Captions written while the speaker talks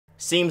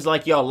Seems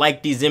like y'all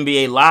like these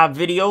NBA Live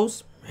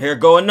videos. Here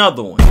go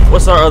another one.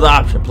 What's our other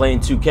option? Playing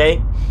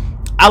 2K?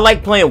 I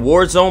like playing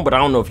Warzone, but I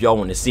don't know if y'all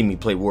want to see me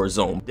play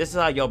Warzone. This is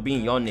how y'all be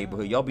in your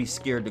neighborhood. Y'all be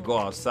scared to go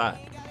outside.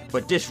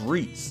 But this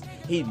Reese,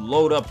 he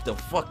load up the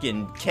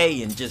fucking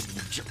K and just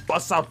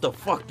bust out the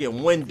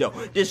fucking window.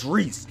 This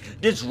Reese.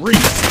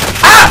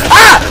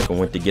 I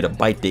went to get a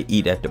bite to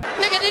eat at the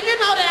Nigga, did you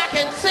know that I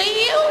can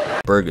see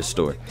you? burger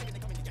store.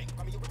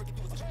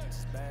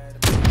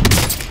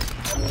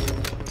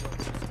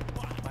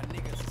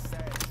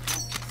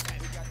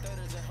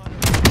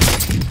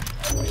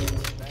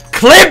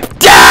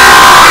 Clipped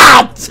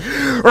out!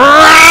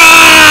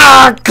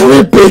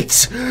 Clip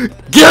it!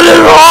 Get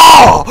it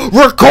all!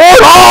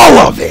 Record all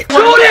of it!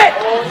 Shoot it!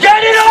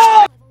 Get it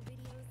all!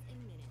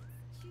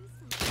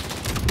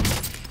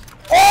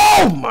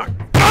 Oh my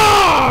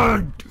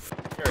god!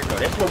 There we go.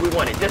 That's what we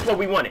wanted. That's what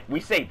we wanted.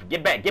 We safe.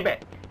 Get back. Get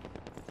back.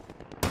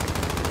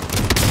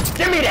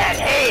 Give me that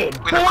head!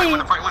 Win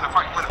the fight.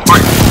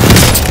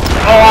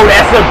 Oh,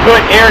 that's a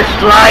good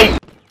airstrike!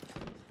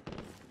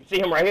 You see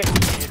him right here?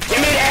 Give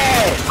me that!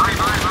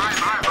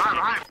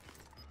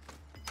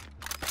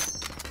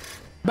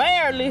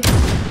 Barely.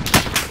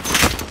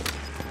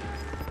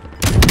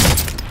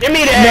 Give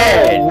me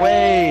that! No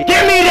way!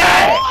 Give me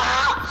that!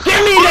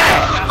 Give me that!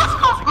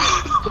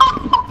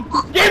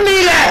 Give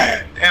me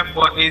that! That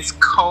boy is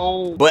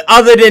cold. But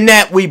other than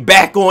that, we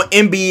back on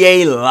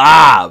NBA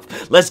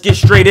Live. Let's get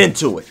straight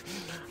into it.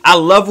 I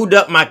leveled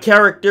up my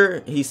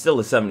character. He's still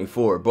a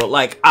 74, but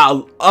like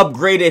I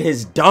upgraded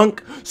his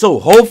dunk, so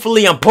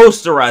hopefully I'm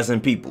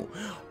posterizing people.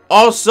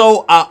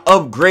 Also, I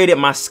upgraded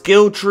my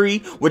skill tree,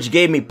 which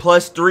gave me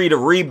 +3 to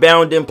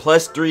rebounding,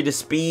 +3 to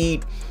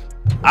speed.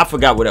 I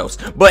forgot what else.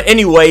 But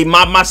anyway,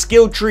 my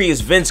skill tree is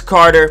Vince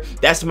Carter.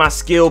 That's my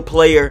skill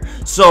player.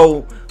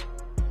 So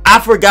I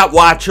forgot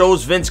why I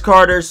chose Vince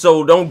Carter,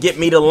 so don't get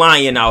me to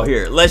lying out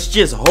here. Let's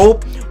just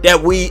hope that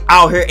we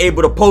out here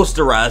able to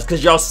posterize,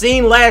 because y'all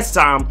seen last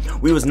time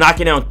we was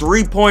knocking down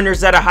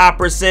 3-pointers at a high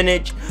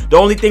percentage. The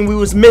only thing we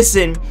was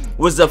missing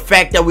was the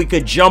fact that we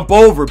could jump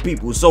over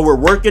people. So we're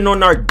working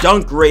on our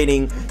dunk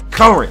rating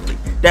currently.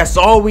 That's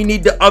all we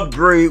need to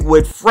upgrade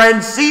with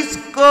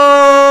Francisco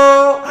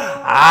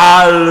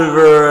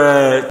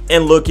Alvarez.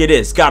 And look at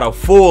this, got a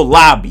full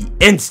lobby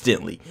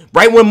instantly.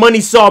 Right when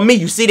Money saw me,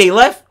 you see they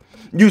left?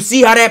 You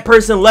see how that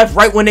person left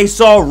right when they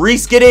saw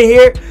Reese get in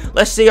here?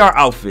 Let's see our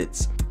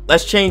outfits.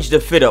 Let's change the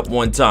fit up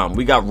one time.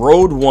 We got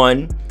Road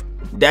 1.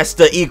 That's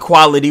the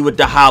equality with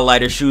the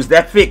highlighter shoes.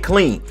 That fit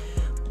clean.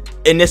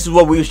 And this is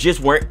what we was just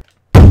wearing.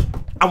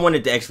 I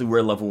wanted to actually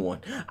wear level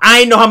 1.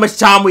 I ain't know how much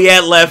time we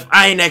had left.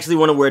 I ain't actually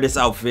want to wear this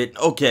outfit.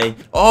 Okay.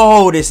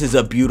 Oh, this is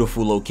a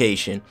beautiful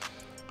location.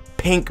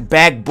 Pink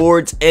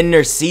backboards and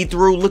they're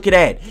see-through. Look at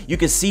that. You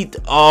can see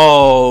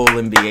oh,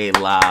 NBA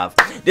Live.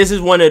 This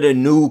is one of the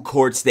new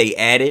courts they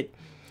added.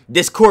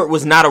 This court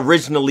was not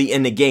originally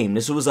in the game.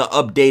 This was an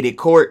updated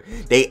court.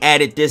 They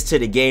added this to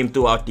the game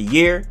throughout the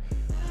year.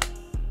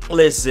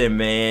 Listen,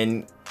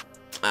 man,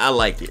 I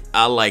like it.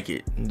 I like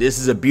it. This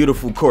is a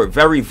beautiful court,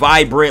 very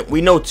vibrant.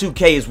 We know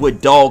 2K is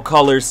with dull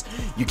colors.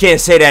 You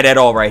can't say that at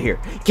all right here.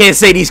 Can't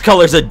say these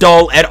colors are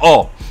dull at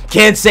all.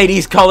 Can't say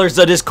these colors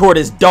of this court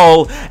is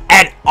dull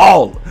at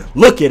all.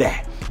 Look at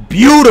that.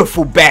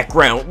 Beautiful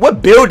background.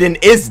 What building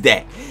is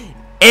that?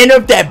 And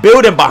if that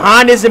building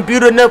behind isn't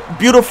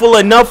beautiful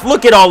enough,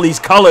 look at all these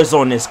colors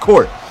on this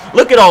court.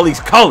 Look at all these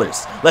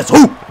colors. Let's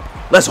hoop.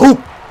 Let's hoop.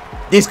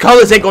 These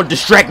colors ain't going to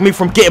distract me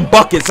from getting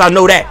buckets. I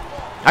know that.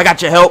 I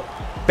got your help.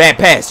 Bad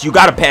pass. You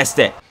got to pass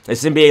that.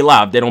 It's NBA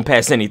Live. They don't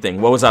pass anything.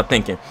 What was I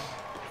thinking?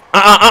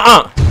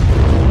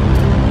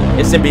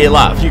 It's NBA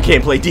Live. You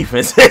can't play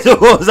defense.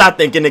 What was I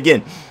thinking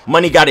again?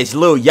 Money got his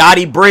little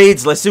yachty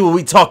braids. Let's see what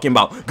we talking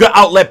about. Good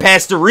outlet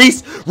pass to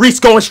Reese. Reese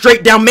going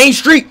straight down Main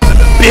Street.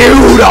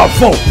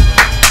 Beautiful.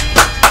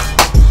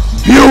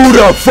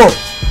 Beautiful.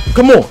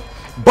 Come on.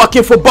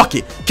 Bucket for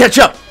bucket. Catch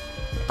up.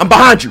 I'm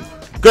behind you.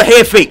 Good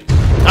head fake.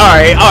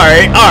 Alright.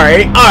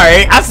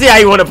 I see how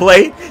you want to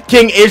play.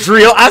 King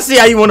Israel. I see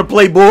how you want to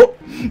play, bull.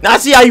 I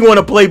see how you want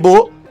to play,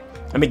 bull.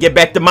 Let me get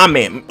back to my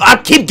man. I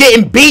keep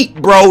getting beat,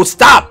 bro.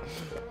 Stop.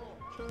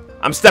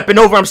 I'm stepping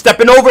over.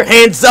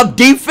 Hands up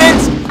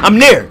defense. I'm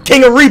there.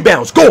 King of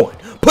rebounds. Going.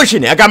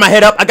 Pushing it. I got my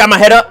head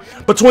up.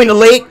 Between the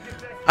leg.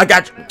 I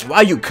got you. Why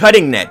are you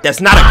cutting that? That's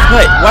not a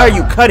cut. Why are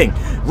you cutting?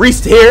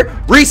 Reese here.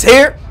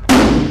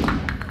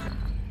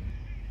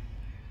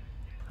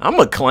 I'm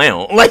a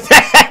clown. Like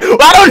that.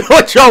 I don't know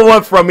what y'all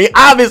want from me.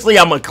 Obviously,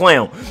 I'm a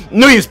clown.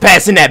 Knew he was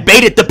passing that.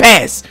 Baited the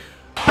pass.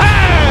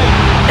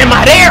 Am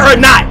I there or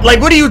not? Like,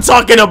 what are you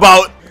talking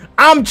about?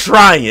 I'm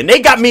trying. They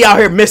got me out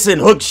here missing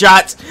hook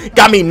shots.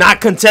 Got me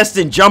not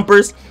contesting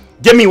jumpers.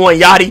 Give me one,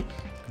 Yachty.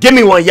 Give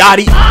me one,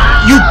 Yachty.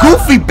 You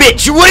goofy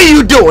bitch. What are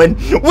you doing?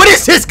 What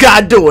is this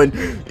guy doing?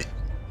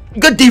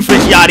 Good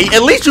defense, Yachty.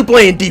 At least you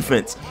playing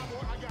defense.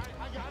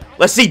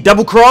 Let's see.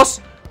 Double cross.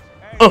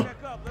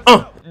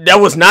 That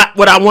was not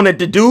what I wanted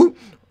to do.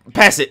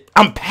 Pass it.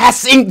 I'm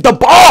passing the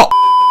ball.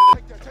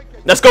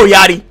 Let's go,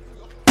 Yachty.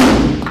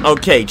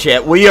 Okay,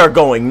 chat, we are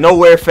going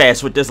nowhere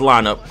fast with this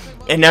lineup.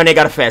 And now they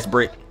got a fast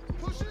break.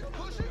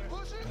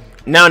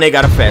 Now they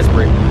got a fast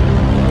break.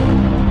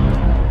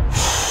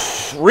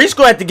 Reese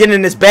gonna have to get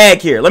in this bag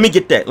here. Let me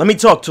get that. Let me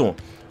talk to him.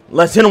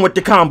 Let's hit him with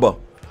the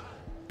combo.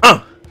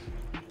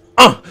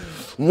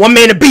 One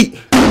man to beat.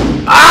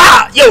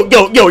 Yo.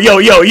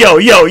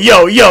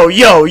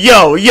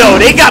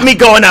 They got me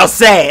going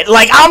outside.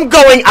 Like, I'm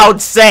going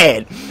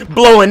outside.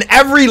 Blowing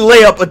every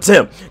layup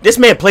attempt. This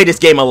man played this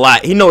game a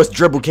lot. He knows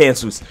dribble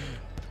cancels.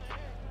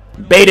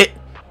 Bait it.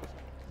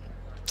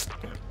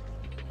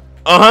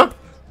 Go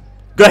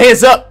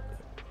hands up.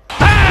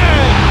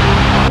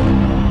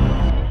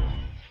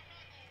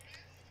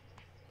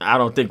 I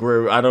don't think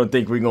we're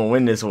gonna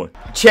win this one.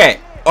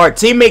 Chat, our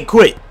teammate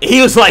quit. He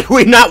was like,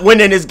 we're not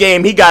winning this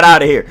game. He got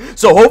out of here.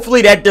 So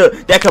hopefully that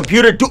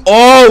computer do.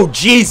 Oh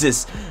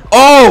Jesus.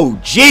 Oh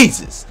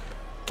Jesus.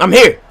 I'm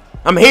here.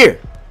 I'm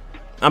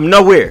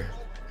nowhere.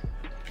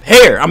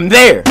 Here. I'm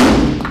there.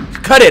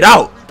 Cut it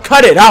out.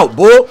 Cut it out,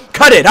 bull.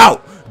 Cut it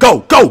out.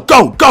 Go.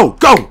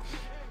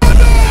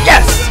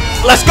 Yes.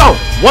 Let's go.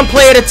 One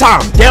play at a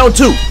time. Down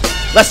 2.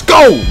 Let's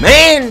go,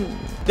 man.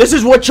 This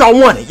is what y'all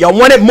wanted. Y'all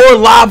wanted more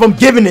live. I'm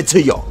giving it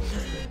to y'all.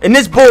 And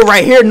this bull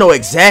right here know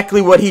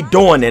exactly what he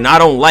doing, and I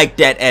don't like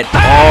that at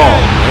all,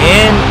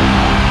 man.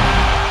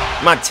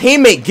 My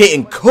teammate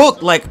getting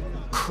cooked like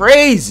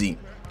crazy.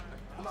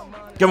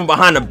 Give him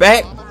behind the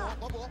back.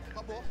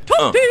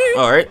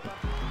 All right.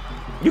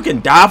 You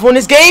can dive on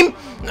this game?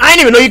 I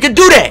didn't even know you could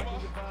do that.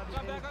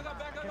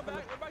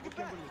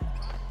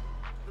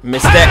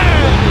 Missed that.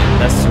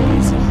 That's too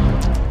easy.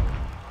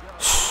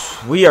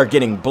 We are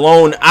getting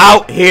blown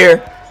out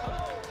here.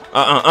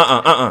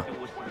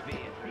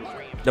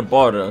 The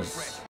ball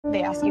does.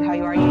 They ask you how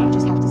you are, you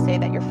just have to say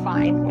that you're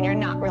fine when you're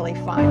not really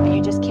fine, but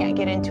you just can't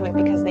get into it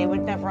because they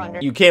would never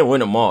understand. You can't win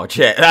them all,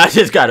 chat. I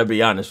just gotta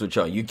be honest with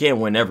y'all. You can't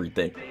win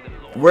everything.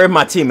 Where's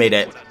my teammate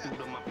at?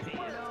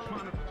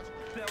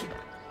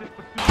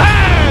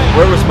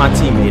 Where was my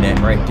teammate at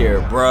right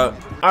there, bruh?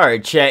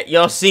 Alright, chat.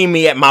 Y'all see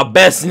me at my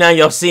best, now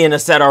y'all seeing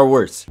us at our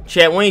worst.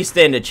 Chat, we ain't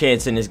stand a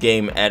chance in this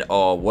game at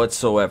all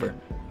whatsoever.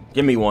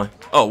 Give me one.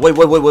 Oh, wait.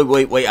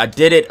 I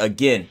did it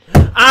again.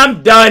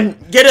 I'm done.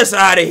 Get us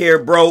out of here,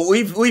 bro.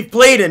 We've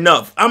played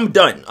enough. I'm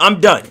done.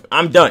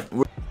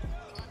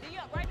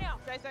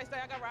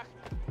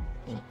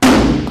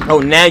 Oh,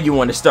 now you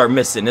want to start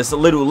missing. It's a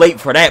little late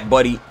for that,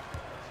 buddy.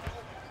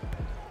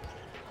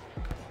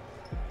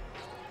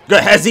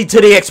 Good. Has he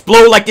till they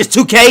explode like this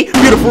 2K?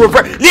 Beautiful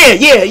reverse. Yeah.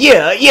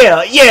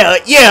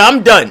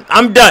 I'm done.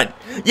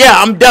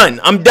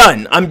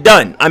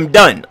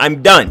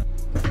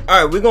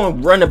 Alright, we're gonna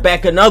run it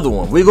back another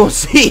one. We're gonna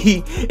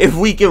see if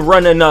we can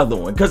run another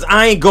one. Cause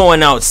I ain't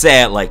going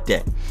outside like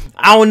that.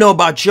 I don't know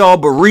about y'all,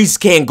 but Reese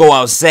can't go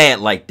outside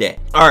like that.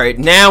 Alright,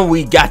 now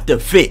we got the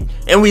fit.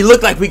 And we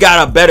look like we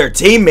got a better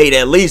teammate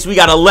at least. We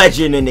got a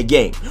legend in the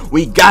game.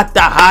 We got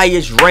the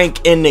highest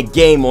rank in the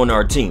game on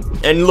our team.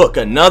 And look,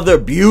 another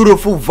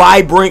beautiful,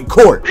 vibrant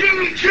court.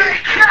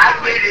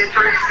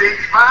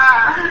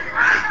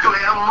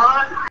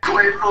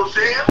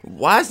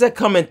 Why is that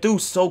coming through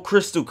so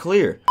crystal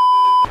clear?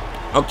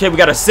 Okay, we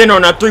got a center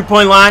on our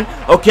three-point line.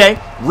 Okay,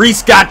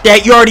 Reese got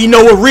that. You already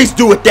know what Reese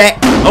do with that.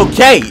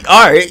 Okay,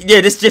 alright.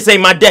 Yeah, this just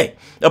ain't my day.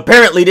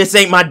 Apparently, this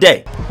ain't my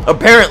day.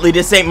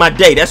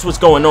 That's what's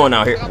going on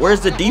out here.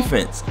 Where's the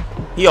defense?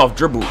 He off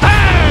dribble.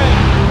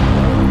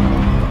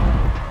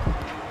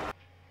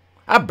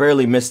 I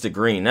barely missed the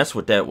green. That's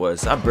what that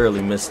was. I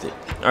barely missed it.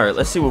 Alright,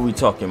 let's see what we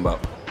talking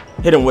about.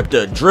 Hit him with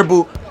the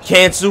dribble,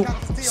 cancel,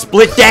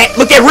 split that.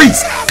 Look at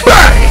Reese.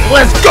 Bang!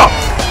 Let's go.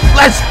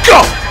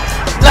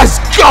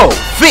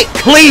 Fit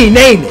clean,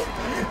 ain't it?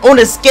 On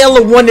a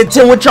scale of 1 to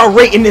 10, what y'all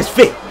rating this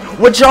fit?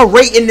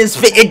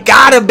 It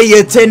gotta be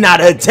a 10 out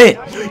of 10.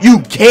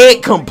 You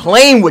can't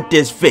complain with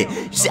this fit.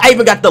 See, I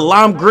even got the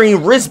lime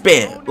green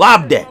wristband.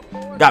 Lob that.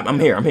 I'm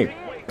here.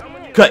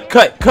 Cut.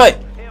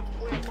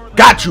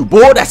 Got you,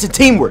 boy. That's a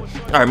teamwork.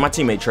 All right, my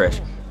teammate trash.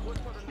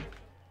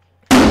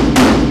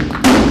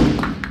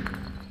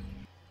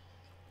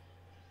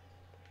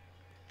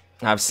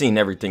 I've seen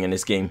everything in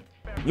this game.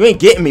 You ain't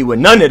getting me with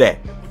none of that.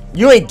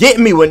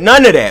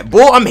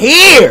 Boy, I'm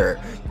here.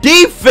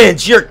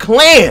 Defense, you're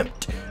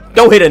clamped.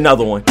 Don't hit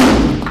another one.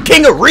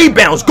 King of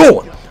rebounds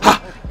going.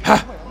 Ha.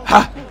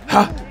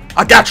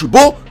 I got you,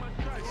 boy.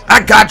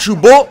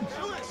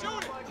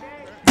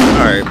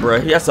 Alright, bro.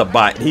 That's a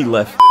bot. He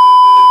left.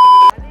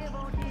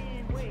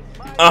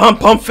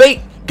 Pump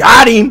fake.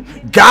 Got him.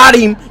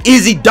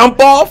 Easy dump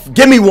off.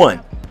 Give me one.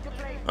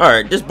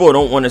 Alright, this boy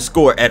don't want to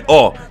score at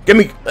all.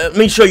 Let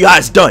me show you how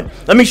it's done.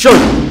 Let me show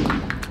you.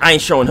 I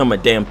ain't showing him a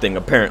damn thing,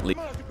 apparently.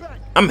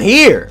 I'm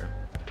here.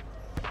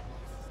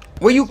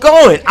 Where you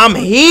going? I'm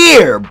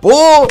here,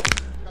 boy.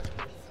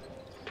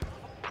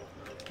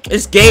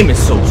 This game is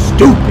so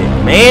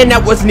stupid, man.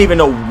 That wasn't even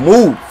a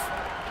move.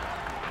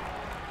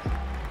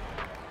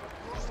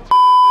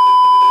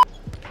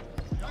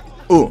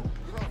 Ooh.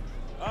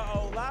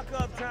 Uh-oh,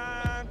 lockup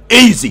time.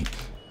 Easy.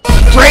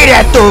 Straight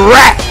at the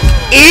rack.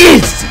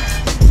 Easy.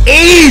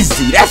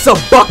 That's a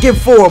bucket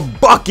for a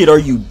bucket. Are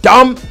you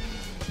dumb?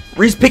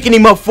 Reese picking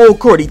him up full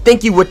court. He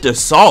think he with the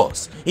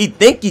sauce. He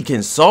think he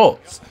can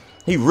sauce.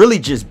 He really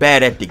just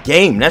bad at the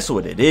game. That's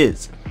what it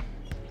is.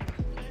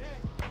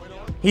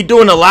 He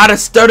doing a lot of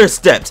stutter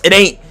steps. It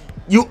ain't,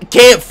 you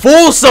can't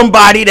fool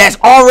somebody that's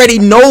already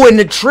knowing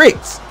the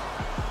tricks.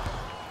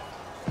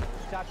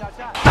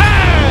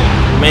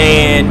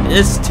 Man,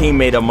 this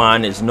teammate of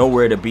mine is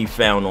nowhere to be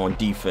found on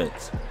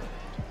defense.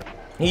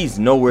 He's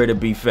nowhere to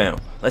be found.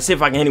 Let's see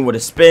if I can hit him with a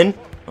spin.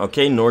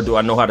 Okay, nor do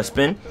I know how to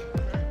spin.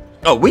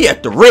 Oh, we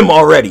at the rim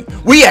already.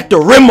 We at the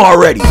rim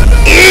already.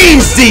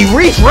 Easy.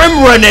 Reach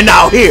rim running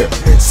out here.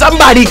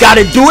 Somebody got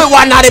to do it.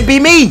 Why not it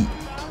be me?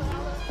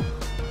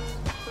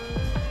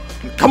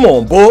 Come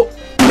on, bull.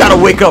 You got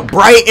to wake up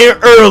bright and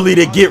early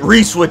to get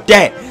Reese with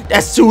that.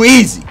 That's too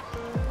easy.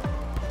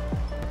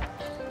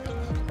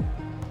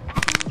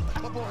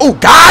 Oh,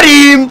 got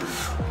him.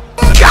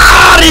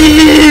 Got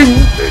him.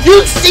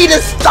 You see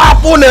the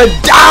stop on a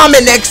dime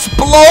and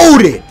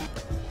exploded.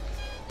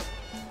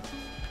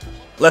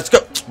 Let's go.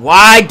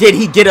 Why did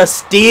he get a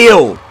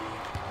steal?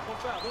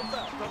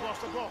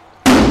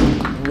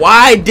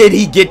 Why did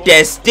he get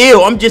that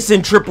steal? I'm just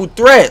in triple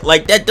threat.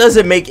 Like, that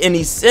doesn't make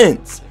any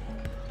sense.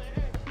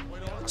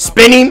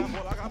 Spin him.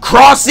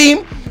 Cross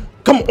him.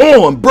 Come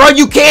on, bro.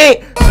 You can't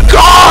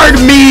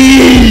guard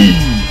me.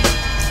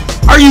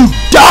 Are you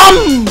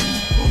dumb?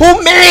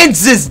 Who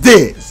mans is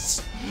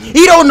this?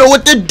 He don't know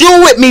what to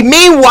do with me.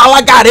 Meanwhile,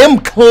 I got him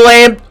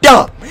clamped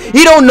up.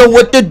 He don't know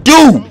what to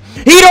do.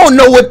 He don't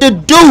know what to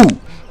do.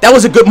 That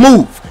was a good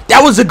move.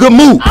 That was a good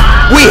move.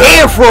 We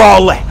here for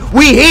all that.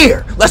 We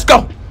here. Let's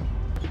go.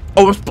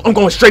 Oh, I'm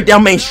going straight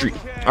down Main Street.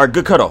 All right,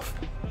 good cutoff.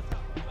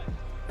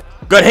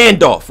 Good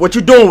handoff. What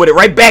you doing with it?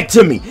 Right back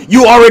to me.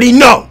 You already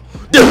know.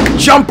 The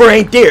jumper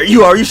ain't there.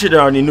 You should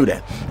have already knew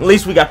that. At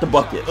least we got the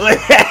bucket.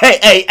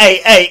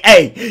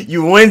 Hey.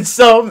 You win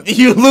some,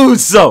 you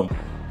lose some.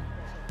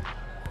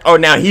 Oh,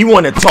 now he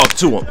want to talk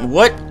to him.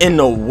 What in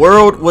the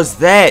world was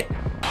that?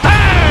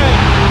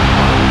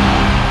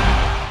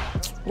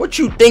 What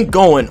you think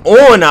going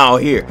on out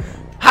here?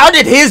 How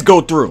did his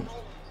go through?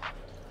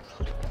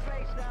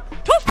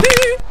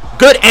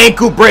 Good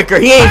ankle breaker.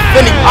 He ain't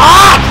finished.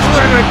 Ah,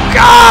 swear to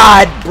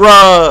God,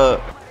 bruh.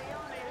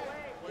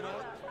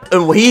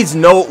 And he's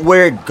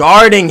nowhere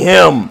guarding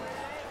him.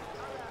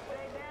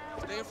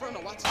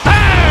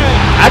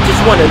 I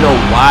just want to know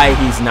why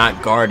he's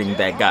not guarding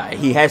that guy.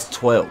 He has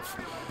 12.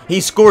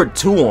 He scored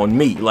 2 on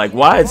me. Like,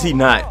 why is he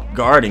not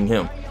guarding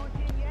him?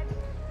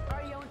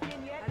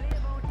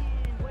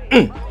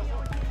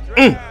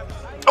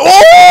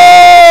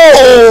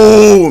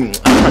 Oh!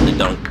 I tried to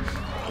dunk.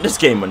 This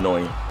game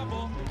annoying.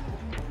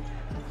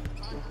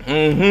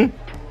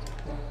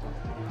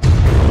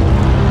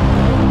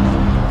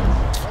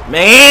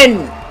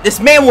 Man, this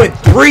man went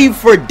 3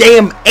 for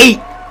damn 8.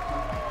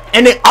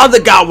 And the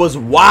other guy was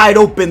wide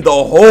open the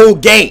whole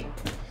game.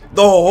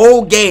 The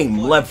whole game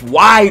left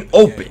wide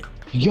open.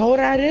 Yo,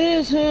 that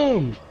is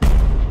him.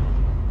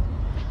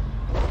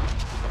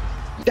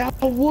 That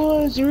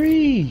was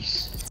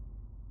Reese.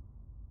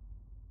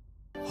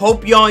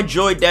 Hope y'all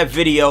enjoyed that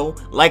video.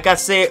 Like I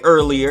said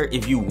earlier,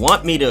 if you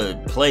want me to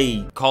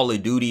play Call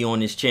of Duty on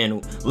this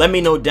channel, let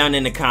me know down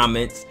in the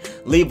comments.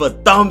 Leave a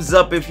thumbs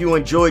up if you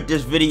enjoyed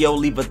this video.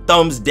 Leave a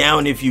thumbs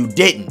down if you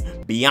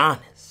didn't. Be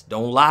honest.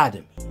 Don't lie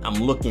to me.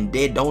 I'm looking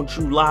dead. Don't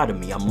you lie to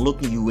me. I'm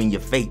looking you in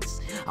your face.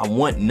 I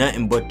want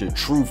nothing but the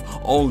truth.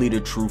 Only the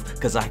truth,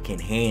 because I can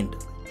handle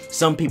it.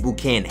 Some people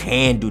can't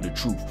handle the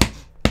truth.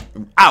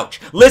 Ouch.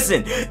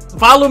 Listen,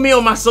 follow me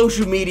on my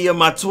social media,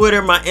 my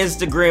Twitter, my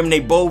Instagram. They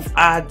both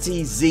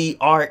iTzRease.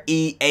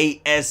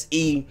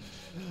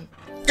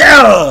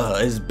 Yeah,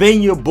 it's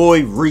been your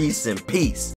boy Reese, and peace.